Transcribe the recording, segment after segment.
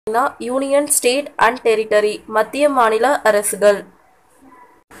Union, state and territory மத்திய மாநில அரசுகள்.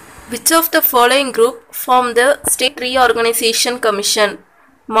 Which of the following group form the State Reorganization Commission?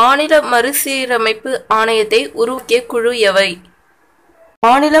 மாநில மறுசீரமைப்பு ஆணையத்தை உருவாக்கிய குழு எவை?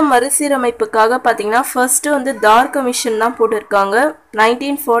 மாநில மறுசீரமைப்புக்காக பார்த்தீங்கன்னா ஃபர்ஸ்ட் தார் கமிஷன் தான் போட்டிருக்காங்க.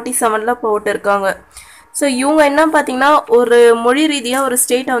 1947 போட்டிருக்காங்க. ஸோ இவங்க என்ன பார்த்தீங்கன்னா ஒரு மொழி ரீதியாக ஒரு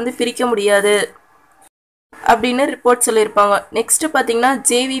ஸ்டேட்டை பிரிக்க முடியாது அப்படின்னு ரிப்போர்ட் சொல்லியிருப்பாங்க. நெக்ஸ்ட் பார்த்தீங்கன்னா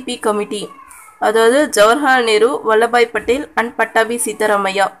ஜேவிபி கமிட்டி, அதாவது ஜவஹர்லால் நேரு, வல்லபாய் பட்டேல் அண்ட் பட்டாபி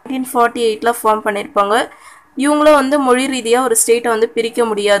சீதாராமையா 1948 ஃபார்ம் பண்ணியிருப்பாங்க. இவங்களும் மொழி ரீதியாக ஒரு ஸ்டேட்டை பிரிக்க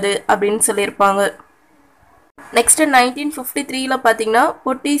முடியாது அப்படின்னு சொல்லியிருப்பாங்க. நெக்ஸ்ட் 1953 பார்த்தீங்கன்னா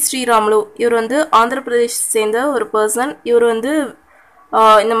பொட்டி ஸ்ரீராமுலு, இவர் ஆந்திர பிரதேஷ் சேர்ந்த ஒரு பர்சன். இவர்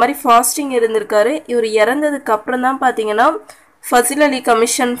இந்த மாதிரி ஃபாஸ்டிங் இருந்திருக்காரு. இவர் இறந்ததுக்கு அப்புறம் தான் பார்த்தீங்கன்னா ஃபசில் அலி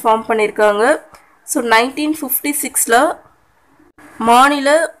கமிஷன் ஃபார்ம் பண்ணியிருக்காங்க. ஸோ 1956 மாநில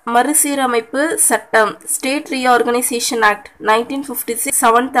மறுசீரமைப்பு சட்டம், state reorganisation act 1956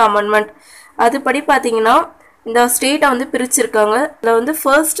 7th amendment, அதுபடி பார்த்தீங்கன்னா இந்த ஸ்டேட்டை பிரிச்சிருக்காங்க. இதில்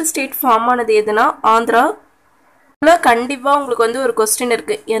ஃபர்ஸ்ட் ஸ்டேட் ஃபார்ம் ஆனது எதுனா ஆந்திரா. இதில் கண்டிப்பாக உங்களுக்கு ஒரு கொஸ்டின்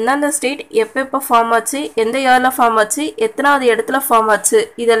இருக்குது, எந்தெந்த ஸ்டேட் எப்போ ஃபார்ம் ஆச்சு, எந்த இயரில் ஃபார்ம் ஆச்சு, எத்தனாவது இடத்துல ஃபார்ம் ஆச்சு,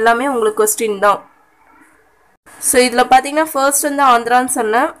 இது எல்லாமே உங்களுக்கு கொஸ்டின் தான். ஸோ இதில் பார்த்தீங்கன்னா ஃபர்ஸ்ட் ஆந்திரான்னு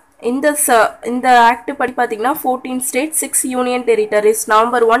சொன்னேன். இந்த ஆக்ட் படி பார்த்தீங்கன்னா 14 state 6 union territories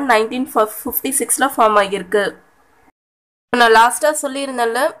November 1, 1956 form ஆகியிருக்கு. நான் லாஸ்ட்டாக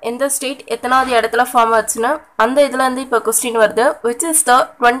சொல்லியிருந்தேன்ல எந்த ஸ்டேட் எத்தனாவது இடத்துல ஃபார்ம் ஆச்சுன்னா அந்த இதில் இப்போ கொஸ்டின் வருது. Which is the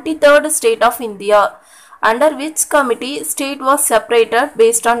 23rd state of India? Under which committee state was separated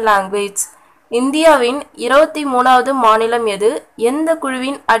based on language? இந்தியாவின் 23வது மாநிலம் எது? எந்த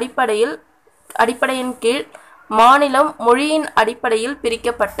குழுவின் அடிப்படையின் கீழ் மாநிலம் மொழியின் அடிப்படையில்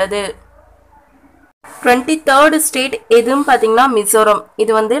பிரிக்கப்பட்டது? 23rd ஸ்டேட் எதுன்னு பார்த்தீங்கன்னா மிசோரம்.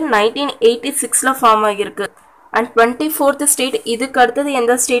 இது 1986 ஃபார்ம் ஆகியிருக்கு. அண்ட் 24th ஸ்டேட், இதுக்கு அடுத்தது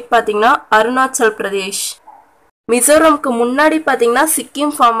எந்த ஸ்டேட் பார்த்தீங்கன்னா அருணாச்சல் பிரதேஷ். மிசோரம்க்கு முன்னாடி பார்த்தீங்கன்னா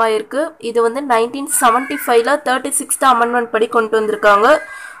சிக்கிம் ஃபார்ம் ஆகிருக்கு. இது 1975 36th அமெண்ட்மெண்ட் படி கொண்டு வந்திருக்காங்க.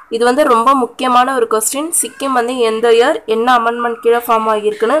 இது ரொம்ப முக்கியமான ஒரு கொஸ்டின். சிக்கிம் எந்த இயர் என்ன அமெண்ட்மெண்ட் கீழே ஃபார்ம்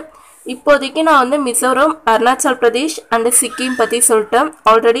ஆகியிருக்குன்னு. இப்போதைக்கு நான் மிசோரம், அருணாச்சல் பிரதேஷ் அண்ட் சிக்கிம் பற்றி சொல்லிட்டேன்.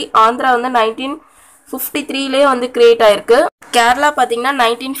 ஆல்ரெடி ஆந்திரா 1953 கிரியேட் ஆயிருக்கு. கேரளா பார்த்தீங்கன்னா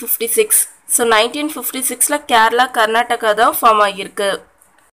 1956. ஸோ 1956 கேரளா, கர்நாடகா தான் ஃபார்ம் ஆகியிருக்கு.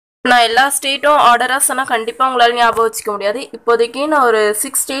 நான் எல்லா ஸ்டேட்டும் ஆர்டராக சொன்னால் கண்டிப்பாக உங்களால் ஞாபகம் வச்சுக்க முடியாது. இப்போதைக்கு நான் ஒரு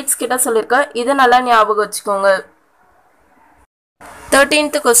 6 ஸ்டேட்ஸ் கிட்ட சொல்லியிருக்கேன். இதை நல்லா ஞாபகம் வச்சுக்கோங்க.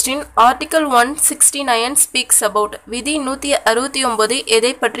 13th question, article 169 speaks about. விதி 169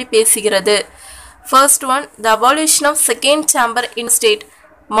 எதை பற்றி பேசுகிறது? First one, the abolition of second chamber in state,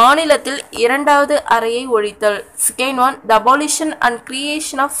 மாநிலத்தில் இரண்டாவது அறையை ஒழித்தல். Second one, the abolition and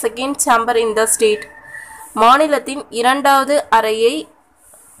creation of second chamber in the state, மாநிலத்தின் இரண்டாவது அறையை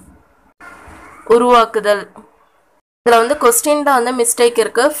உருவாக்குதல். இதில் கொஸ்டின்ல மிஸ்டேக்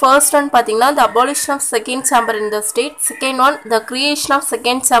இருக்கு. ஃபர்ஸ்ட் ஒன் பார்த்தீங்கன்னா த abolition of second chamber in the state, second one the creation of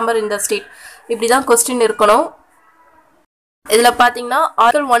second chamber in the state. இப்படி தான் கொஸ்டின் இருக்கணும். இதில் பார்த்தீங்கன்னா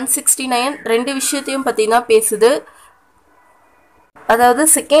ஆர்டிகல் 169 ரெண்டு விஷயத்தையும் பற்றி தான் பேசுது. அதாவது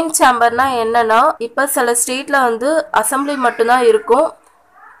செகண்ட் சேம்பர்னா என்னன்னா, இப்போ சில ஸ்டேட்ல அசம்பிளி மட்டும்தான் இருக்கும்,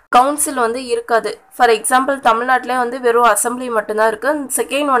 கவுன்சில் இருக்காது. ஃபார் எக்ஸாம்பிள் தமிழ்நாட்டிலே வெறும் அசம்பிளி மட்டும்தான் இருக்குது.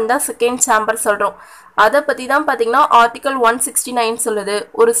 செகண்ட் ஒன் தான் செகண்ட் சேம்பர் சொல்கிறோம். அதை பற்றி தான் பார்த்தீங்கன்னா ஆர்டிகல் 169 சொல்லுது.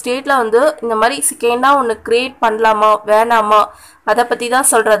 ஒரு ஸ்டேட்டில் இந்த மாதிரி செகண்டாக ஒன்று கிரியேட் பண்ணலாமா வேணாமா அதை பற்றி தான்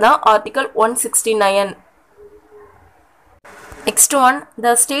சொல்கிறது தான் article 169. Next one,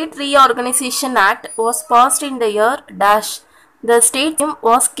 the state reorganisation act was past in the year dash. The state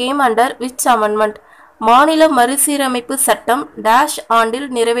was game under which amendment? மாநில மறுசீரமைப்பு சட்டம் டேஷ் ஆண்டில்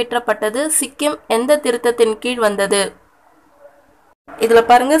நிறைவேற்றப்பட்டது. சிக்கிம் எந்த திருத்தத்தின் கீழ் வந்தது? இதில்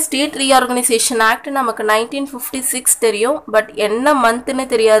பாருங்க, ஸ்டேட் ரீஆர்கனைசேஷன் ஆக்ட் நமக்கு 1956 தெரியும், பட் என்ன மந்த்னு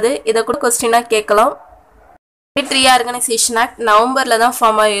தெரியாது. இதை கூட கொஸ்டினாக கேட்கலாம். ஸ்டேட் ரீஆர்கனைசேஷன் ஆக்ட் நவம்பரில் தான்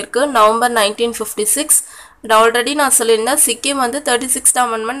ஃபார்ம் ஆகியிருக்கு, நவம்பர் 1956. ஆல்ரெடி நான் சொல்லியிருந்தேன் சிக்கிம் 36th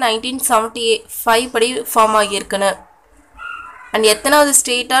அமெண்ட்மெண்ட் 1975 படி ஃபார்ம் ஆகியிருக்குன்னு. அண்ட் எத்தனாவது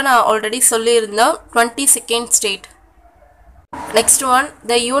ஸ்டேட்டாக நான் ஆல்ரெடி சொல்லியிருந்தேன் 22nd state. Next one,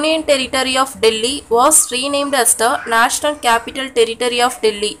 the Union Territory of Delhi was renamed as the National Capital Territory of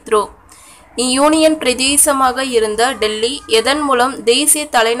Delhi through. Union பிரதேசமாக இருந்த டெல்லி எதன் மூலம் தேசிய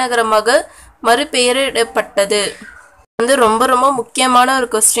தலைநகரமாக மறுபெயரிடப்பட்டது? ரொம்ப ரொம்ப முக்கியமான ஒரு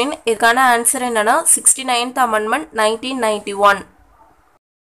கொஸ்டின். இதுக்கான ஆன்சர் என்னன்னா 69th அமெண்ட்மெண்ட் 1991.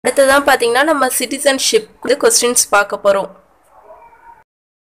 அடுத்ததான் பார்த்தீங்கன்னா நம்ம சிட்டிசன்ஷிப் கொஸ்டின்ஸ் பார்க்க போகிறோம்.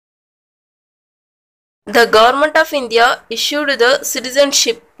 The Government of India issued the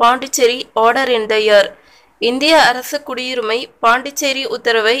Citizenship Pondicherry Order in the year. இந்திய அரசு குடியுரிமை பாண்டிச்சேரி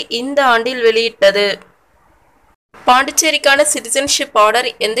உத்தரவை இந்த ஆண்டில் வெளியிட்டது. பாண்டிச்சேரிக்கான சிட்டிசன்ஷிப் ஆர்டர்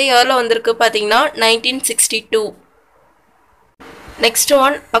எந்த இயர்ல வந்திருக்கு பார்த்தீங்கன்னா 1962. Next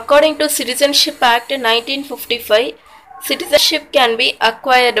one, according to Citizenship Act 1955, citizenship can be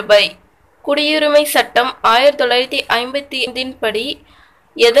acquired by. குடியுரிமை சட்டம் 1955 படி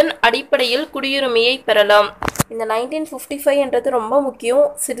எதன் அடிப்படையில் குடியுரிமையை பெறலாம்? இந்த 1955 என்றது ரொம்ப முக்கியம்.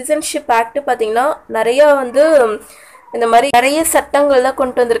 சிட்டிசன்ஷிப் ஆக்ட் பார்த்தீங்கன்னா நிறையா இந்த மாதிரி நிறைய சட்டங்கள்லாம்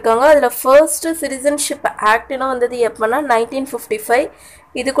கொண்டு வந்திருக்காங்க. அதில் ஃபர்ஸ்ட் சிட்டிசன்ஷிப் ஆக்ட்னா வந்தது எப்போனா 1955.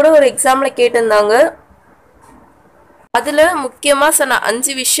 இது கூட ஒரு எக்ஸாமில் கேட்டிருந்தாங்க. அதில் முக்கியமாக சொன்ன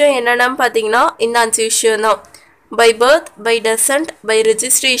 5 விஷயம் என்னென்னு பார்த்தீங்கன்னா இந்த 5 விஷயம் தான். By birth, by decent, by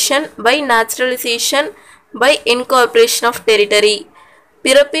registration, by naturalisation, by incorporation of territory.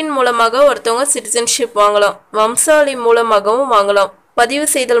 பிறப்பின் மூலமாக ஒருத்தவங்க சிட்டிசன்ஷிப் வாங்கலாம், வம்சாவளி மூலமாகவும் வாங்கலாம், பதிவு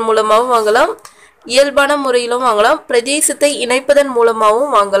செய்தல் மூலமாகவும் வாங்கலாம், இயல்பான முறையிலும் வாங்கலாம், பிரதேசத்தை இணைப்பதன்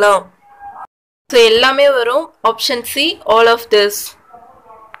மூலமாகவும் வாங்கலாம். ஸோ எல்லாமே வரும். Option C, all of this.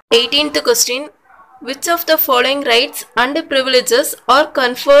 18th question. Which of the following rights and privileges are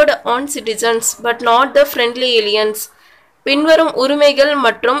conferred on citizens but not the friendly aliens? பின்வரும் உரிமைகள்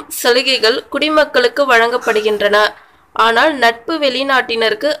மற்றும் சலுகைகள் குடிமக்களுக்கு வழங்கப்படுகின்றன, ஆனால் நட்பு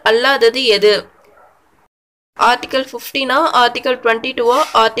வெளிநாட்டினருக்கு அல்லாதது எது? Article 15, article 22,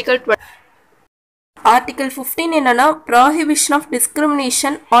 article 20. ஆர்டிகல் 15 என்னன்னா prohibition of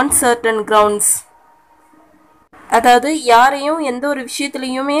discrimination on certain grounds. அதாவது யாரையும் எந்த ஒரு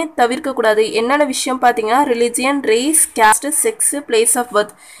விஷயத்துலையுமே தவிர்க்கக்கூடாது. என்னென்ன விஷயம் பார்த்தீங்கன்னா religion, race, caste, sex, place of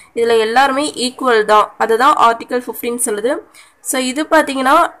birth, இதில் எல்லாருமே ஈக்குவல் தான். அதை தான் ஆர்டிகல் 15 சொல்லுது. ஸோ இது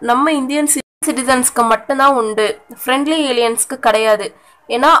பார்த்தீங்கன்னா நம்ம இந்தியன் சிட்டிசன்ஸ்க்கு மட்டும்தான் உண்டு, ஃப்ரெண்ட்லி ஏலியன்ஸ்க்கு கிடையாது.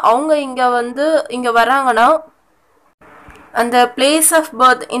 ஏன்னா அவங்க இங்கே வராங்கன்னா அந்த பிளேஸ் ஆஃப்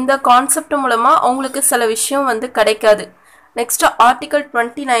பர்த் இந்த கான்செப்ட் மூலமாக அவங்களுக்கு சில விஷயம் கிடைக்காது. Next article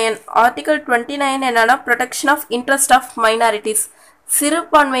 29. ஆர்டிகல் 29 என்னன்னா protection of interest of minorities,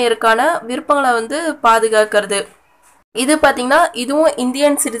 சிறுபான்மையருக்கான விருப்பங்களை பாதுகாக்கிறது. இது பார்த்தீங்கன்னா இதுவும்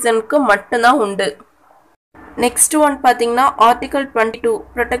இந்தியன் சிட்டிசனுக்கு மட்டும்தான் உண்டு. நெக்ஸ்ட் ஒன் பார்த்தீங்கன்னா article 22,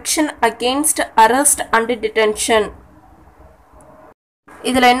 protection against arrest and detention.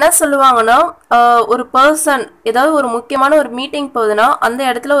 இதில் என்ன சொல்லுவாங்கன்னா ஒரு பர்சன் ஏதாவது ஒரு முக்கியமான ஒரு மீட்டிங் போகுதுன்னா அந்த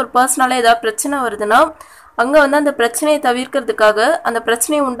இடத்துல ஒரு பர்சனால ஏதாவது பிரச்சனை வருதுன்னா அங்கே அந்த பிரச்சனையை தவிர்க்கிறதுக்காக அந்த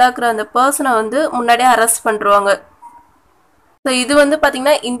பிரச்சனையை உண்டாக்குற அந்த பர்சனை முன்னாடியே அரெஸ்ட் பண்ணுறாங்க. ஸோ இது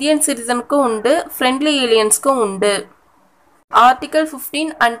பார்த்தீங்கன்னா இந்தியன் சிட்டிசனுக்கும் உண்டு, ஃப்ரெண்ட்லி ஏலியன்ஸ்க்கும் உண்டு. ஆர்டிகல் 15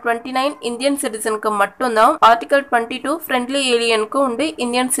 and 29 இந்தியன் சிட்டிசனுக்கு மட்டும்தான். ஆர்டிகல் 22 ஃப்ரெண்ட்லி ஏலியனுக்கும் உண்டு,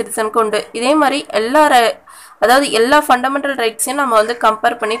 இந்தியன் சிட்டிசனுக்கும் உண்டு. இதே மாதிரி எல்லா ஃபண்டமெண்டல் ரைட்ஸையும் நம்ம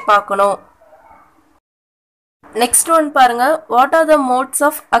கம்பேர் பண்ணி பார்க்கணும். நெக்ஸ்ட் ஒன் பாருங்க, what are the modes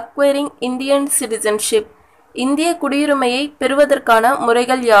of acquiring Indian citizenship? இந்திய குடியுரிமையை பெறுவதற்கான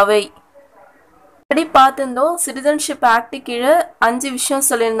முறைகள் யாவை? அப்படி பார்த்துருந்தோம். சிட்டிசன்ஷிப் ஆக்ட் கீழே 5 விஷயம்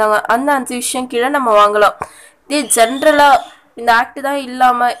சொல்லியிருந்தாங்க. அந்த 5 விஷயம் கீழே நம்ம வாங்கலாம். இதே ஜென்ரலாக இந்த ஆக்ட் தான்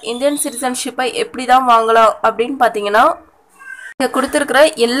இல்லாமல் இந்தியன் சிட்டிசன்ஷிப்பை எப்படி தான் வாங்கலாம் அப்படின்னு பார்த்தீங்கன்னா இங்கே கொடுத்துருக்கிற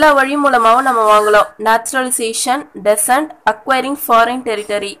எல்லா வழி மூலமாகவும் நம்ம வாங்கலாம். Naturalisation, decent, acquiring foreign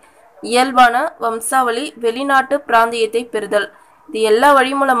territory, இயல்பான வம்சாவளி, வெளிநாட்டு பிராந்தியத்தை பெறுதல், இது எல்லா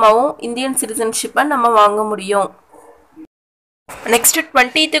வழி மூலமாகவும் இந்தியன் சிட்டிசன்ஷிப்பை நம்ம வாங்க முடியும். Next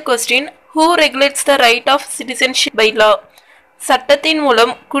 20th question. Who regulates the right of citizenship by law? சட்டத்தின்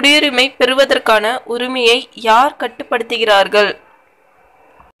மூலம் குடியுரிமை பெறுவதற்கான உரிமையை யார் கட்டுப்படுத்துகிறார்கள்?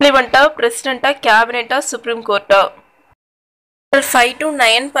 பார்லிமெண்டா, பிரசிடென்ட்டா, கேபினெட்டா, சுப்ரீம் கோர்ட்டா? 5 to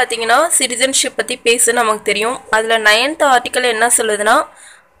 9 பார்த்தீங்கன்னா சிட்டிசன்ஷிப் பற்றி பேச நமக்கு தெரியும். அதில் 9th ஆர்டிக்கல் என்ன சொல்லுதுன்னா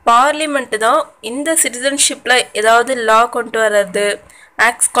பார்லிமெண்ட் தான் இந்த சிட்டிசன்ஷிப்பில் ஏதாவது லா கொண்டு வர்றது,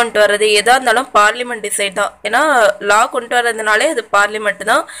 ஆக்ட்ஸ் கொண்டு வர்றது எதாக இருந்தாலும் பார்லிமெண்ட் டிசைட் தான். ஏன்னா லா கொண்டு வர்றதுனாலே அது பார்லிமெண்ட்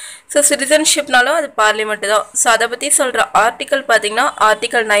தான். ஸோ சிட்டிசன்ஷிப்னாலும் அது பார்லிமெண்ட் தான். ஸோ அதை பற்றி சொல்கிற ஆர்டிக்கல் பார்த்தீங்கன்னா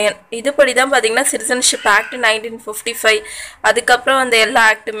ஆர்டிக்கல் 9. இதுபடி தான் பார்த்தீங்கன்னா சிட்டிசன்ஷிப் ஆக்ட் 1955 அதுக்கப்புறம் அந்த எல்லா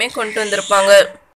ஆக்ட்டுமே கொண்டு வந்திருப்பாங்க.